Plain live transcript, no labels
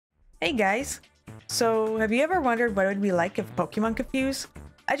Hey guys! So, have you ever wondered what it would be like if Pokemon could fuse?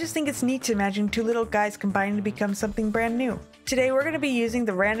 I just think it's neat to imagine two little guys combining to become something brand new. Today we're going to be using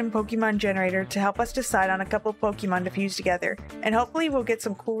the random Pokemon generator to help us decide on a couple Pokemon to fuse together, and hopefully we'll get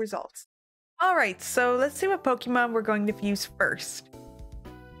some cool results. Alright, so let's see what Pokemon we're going to fuse first.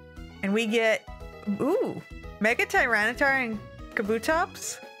 And we get... ooh! Mega Tyranitar and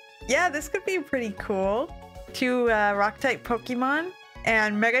Kabutops? Yeah, this could be pretty cool. Two Rock-type Pokemon.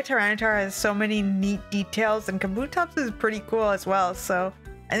 And Mega Tyranitar has so many neat details, and Kabutops is pretty cool as well, so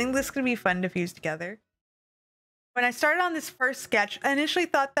I think this could be fun to fuse together. When I started on this first sketch, I initially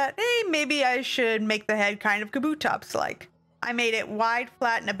thought that, hey, maybe I should make the head kind of Kabutops-like. I made it wide,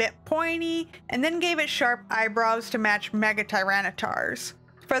 flat, and a bit pointy, and then gave it sharp eyebrows to match Mega Tyranitar's.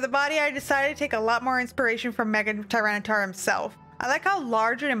 For the body, I decided to take a lot more inspiration from Mega Tyranitar himself. I like how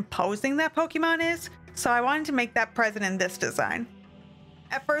large and imposing that Pokemon is, so I wanted to make that present in this design.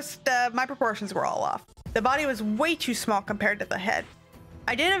 At first, my proportions were all off. The body was way too small compared to the head.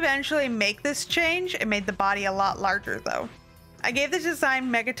 I did eventually make this change and made the body a lot larger though. I gave the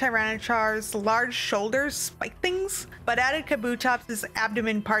design Mega Tyranitar's large shoulders spike things, but added Kabutops'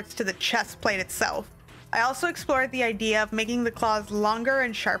 abdomen parts to the chest plate itself. I also explored the idea of making the claws longer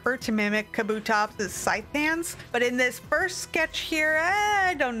and sharper to mimic Kabutops' scythe hands, but in this first sketch here,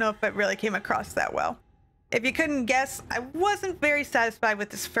 I don't know if it really came across that well. If you couldn't guess, I wasn't very satisfied with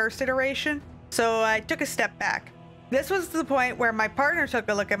this first iteration, so I took a step back. This was the point where my partner took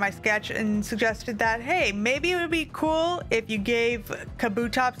a look at my sketch and suggested that, hey, maybe it would be cool if you gave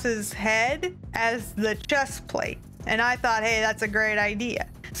Kabutops' head as the chest plate. And I thought, hey, that's a great idea.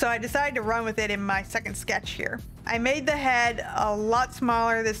 So I decided to run with it in my second sketch here. I made the head a lot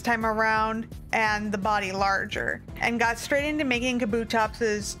smaller this time around and the body larger, and got straight into making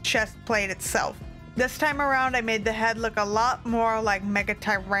Kabutops' chest plate itself. This time around, I made the head look a lot more like Mega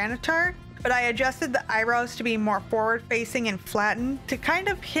Tyranitar, but I adjusted the eyebrows to be more forward-facing and flattened to kind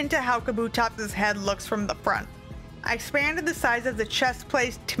of hint at how Kabutops' head looks from the front. I expanded the size of the chest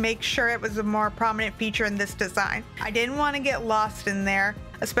plate to make sure it was a more prominent feature in this design. I didn't want to get lost in there,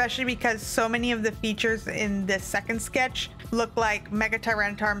 especially because so many of the features in this second sketch look like Mega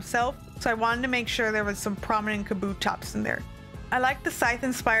Tyranitar himself, so I wanted to make sure there was some prominent Kabutops in there. I liked the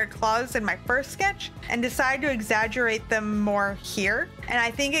scythe-inspired claws in my first sketch and decided to exaggerate them more here, and I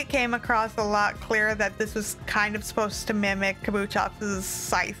think it came across a lot clearer that this was kind of supposed to mimic Kabutops'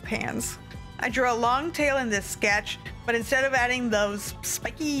 scythe hands. I drew a long tail in this sketch, but instead of adding those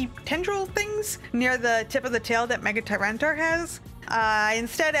spiky tendril things near the tip of the tail that Mega Tyranitar has, I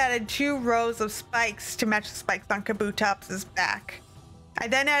instead added 2 rows of spikes to match the spikes on Kabutops' back. I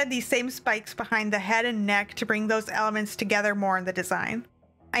then added these same spikes behind the head and neck to bring those elements together more in the design.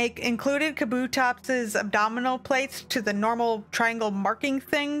 I included Kabutops' abdominal plates to the normal triangle marking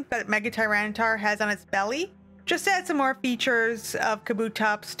thing that Mega Tyranitar has on its belly, just to add some more features of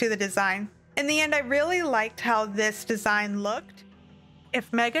Kabutops to the design. In the end, I really liked how this design looked.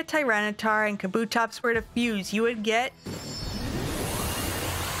 If Mega Tyranitar and Kabutops were to fuse, you would get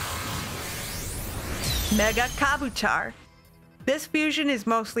Mega Kabutar. This fusion is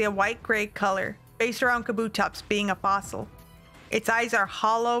mostly a white-gray color, based around Kabutops being a fossil. Its eyes are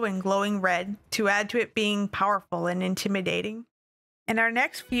hollow and glowing red, to add to it being powerful and intimidating. And our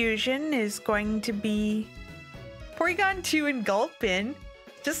next fusion is going to be Porygon 2 and Gulpin.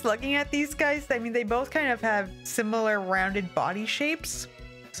 Just looking at these guys, I mean, they both kind of have similar rounded body shapes.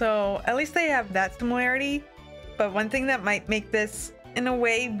 So at least they have that similarity. But one thing that might make this, in a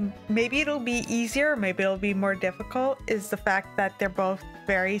way, maybe it'll be easier, maybe it'll be more difficult, is the fact that they're both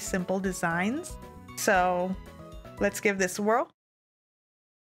very simple designs. So let's give this a whirl.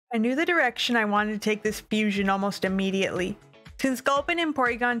 I knew the direction I wanted to take this fusion almost immediately. Since Gulpin and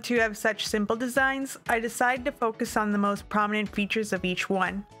Porygon 2 have such simple designs, I decided to focus on the most prominent features of each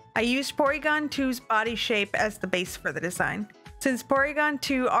one. I used Porygon 2's body shape as the base for the design. Since Porygon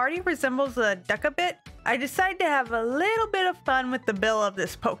 2 already resembles a duck a bit, I decided to have a little bit of fun with the bill of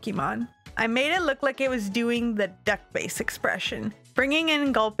this Pokemon. I made it look like it was doing the duck face expression, bringing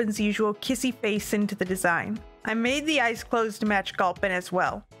in Gulpin's usual kissy face into the design. I made the eyes closed to match Gulpin as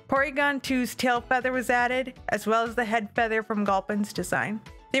well. Porygon 2's tail feather was added, as well as the head feather from Gulpin's design.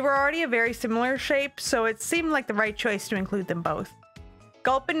 They were already a very similar shape, so it seemed like the right choice to include them both.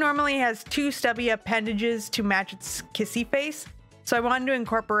 Gulpin normally has 2 stubby appendages to match its kissy face, so I wanted to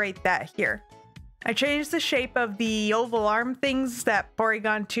incorporate that here. I changed the shape of the oval arm things that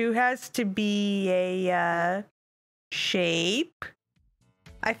Porygon 2 has to be a shape.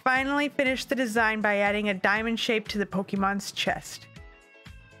 I finally finished the design by adding a diamond shape to the Pokemon's chest.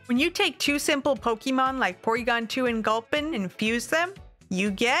 When you take two simple Pokemon like Porygon 2 and Gulpin and fuse them, you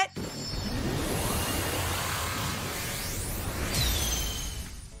get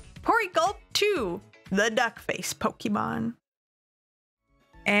Porygulp 2, the duck face Pokemon.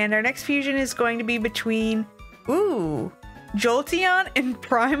 And our next fusion is going to be between, Jolteon and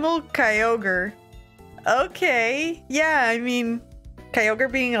Primal Kyogre. Okay, yeah, I mean, Kyogre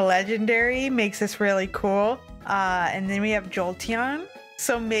being a legendary makes this really cool. And then we have Jolteon.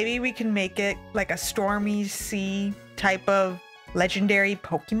 So maybe we can make it like a stormy sea type of legendary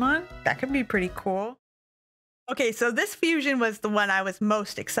Pokemon. That could be pretty cool. Okay, so this fusion was the one I was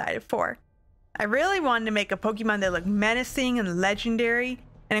most excited for. I really wanted to make a Pokemon that looked menacing and legendary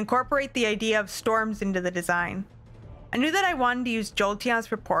and incorporate the idea of storms into the design. I knew that I wanted to use Jolteon's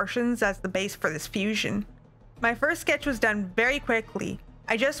proportions as the base for this fusion. My first sketch was done very quickly.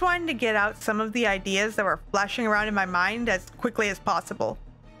 I just wanted to get out some of the ideas that were flashing around in my mind as quickly as possible.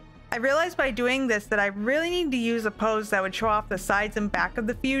 I realized by doing this that I really need to use a pose that would show off the sides and back of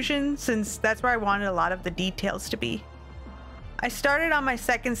the fusion, since that's where I wanted a lot of the details to be. I started on my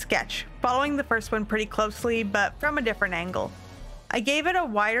second sketch, following the first one pretty closely, but from a different angle. I gave it a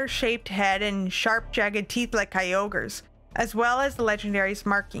wider shaped head and sharp jagged teeth like Kyogre's, as well as the legendary's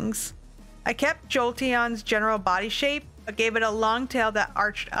markings. I kept Jolteon's general body shape, but gave it a long tail that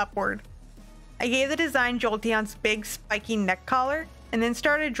arched upward. I gave the design Jolteon's big spiky neck collar, and then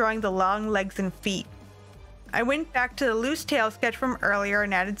started drawing the long legs and feet. I went back to the loose tail sketch from earlier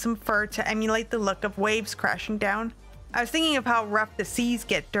and added some fur to emulate the look of waves crashing down. I was thinking of how rough the seas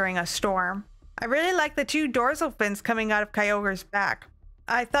get during a storm. I really like the two dorsal fins coming out of Kyogre's back.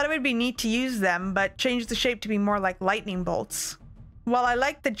 I thought it would be neat to use them, but change the shape to be more like lightning bolts. While I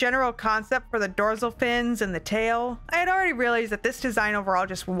liked the general concept for the dorsal fins and the tail, I had already realized that this design overall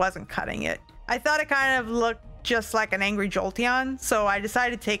just wasn't cutting it. I thought it kind of looked just like an angry Jolteon, so I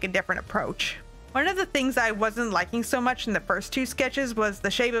decided to take a different approach. One of the things I wasn't liking so much in the first two sketches was the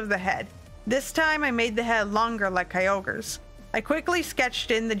shape of the head. This time I made the head longer like Kyogre's. I quickly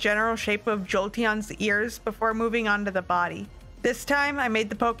sketched in the general shape of Jolteon's ears before moving on to the body. This time I made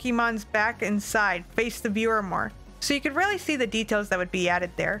the Pokemon's back and side face the viewer more, so you could really see the details that would be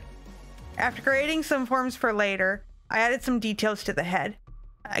added there. After creating some forms for later, I added some details to the head.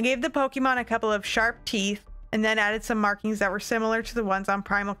 I gave the Pokemon a couple of sharp teeth, and then added some markings that were similar to the ones on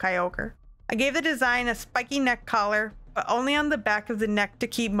Primal Kyogre. I gave the design a spiky neck collar, but only on the back of the neck to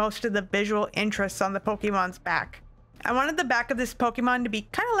keep most of the visual interests on the Pokemon's back. I wanted the back of this Pokemon to be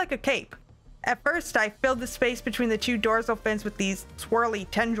kind of like a cape. At first, I filled the space between the two dorsal fins with these swirly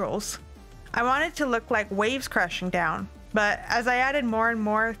tendrils. I wanted it to look like waves crashing down, but as I added more and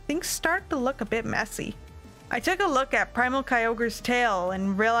more, things started to look a bit messy. I took a look at Primal Kyogre's tail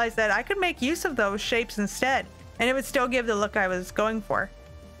and realized that I could make use of those shapes instead, and it would still give the look I was going for.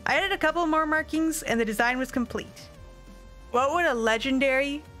 I added a couple more markings and the design was complete. What would a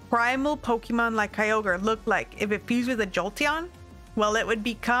legendary, primal Pokemon like Kyogre look like if it fused with a Jolteon? Well, it would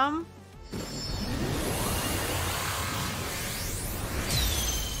become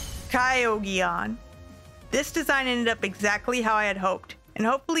Kyogre. This design ended up exactly how I had hoped, and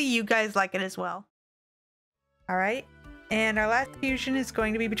hopefully you guys like it as well. Alright, and our last fusion is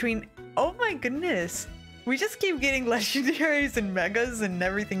going to be between, oh my goodness, we just keep getting legendaries and megas and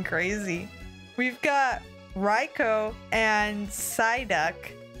everything crazy. We've got Raikou and Psyduck.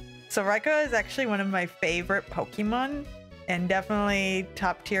 So Raikou is actually one of my favorite Pokemon, and definitely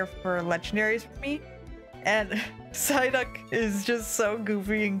top tier for legendaries for me. And Psyduck is just so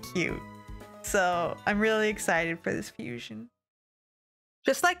goofy and cute. So I'm really excited for this fusion.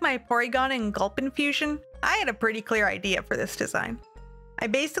 Just like my Porygon and Gulpin fusion, I had a pretty clear idea for this design. I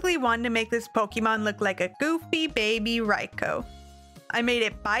basically wanted to make this Pokemon look like a goofy baby Raikou. I made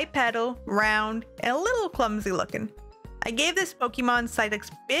it bipedal, round, and a little clumsy looking. I gave this Pokemon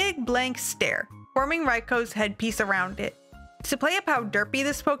Psyduck's big blank stare, forming Raikou's headpiece around it. To play up how derpy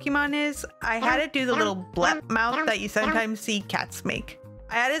this Pokemon is, I had it do the little blep mouth that you sometimes see cats make.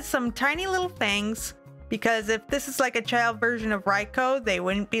 I added some tiny little fangs, because if this is like a child version of Raikou, they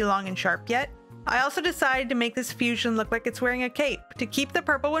wouldn't be long and sharp yet. I also decided to make this fusion look like it's wearing a cape, to keep the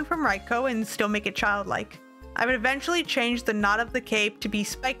purple one from Raikou and still make it childlike. I would eventually change the knot of the cape to be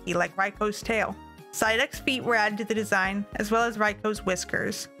spiky like Raikou's tail. Psyduck's feet were added to the design, as well as Raikou's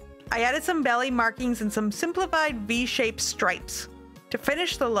whiskers. I added some belly markings and some simplified V-shaped stripes. To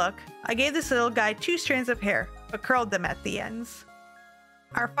finish the look, I gave this little guy 2 strands of hair, but curled them at the ends.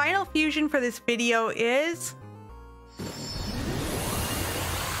 Our final fusion for this video is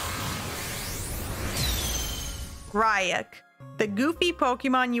Raikou, the goofy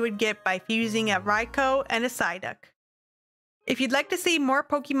Pokemon you would get by fusing a Raikou and a Psyduck. If you'd like to see more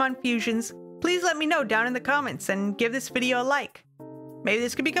Pokemon fusions, please let me know down in the comments and give this video a like. Maybe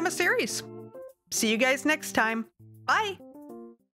this could become a series. See you guys next time. Bye!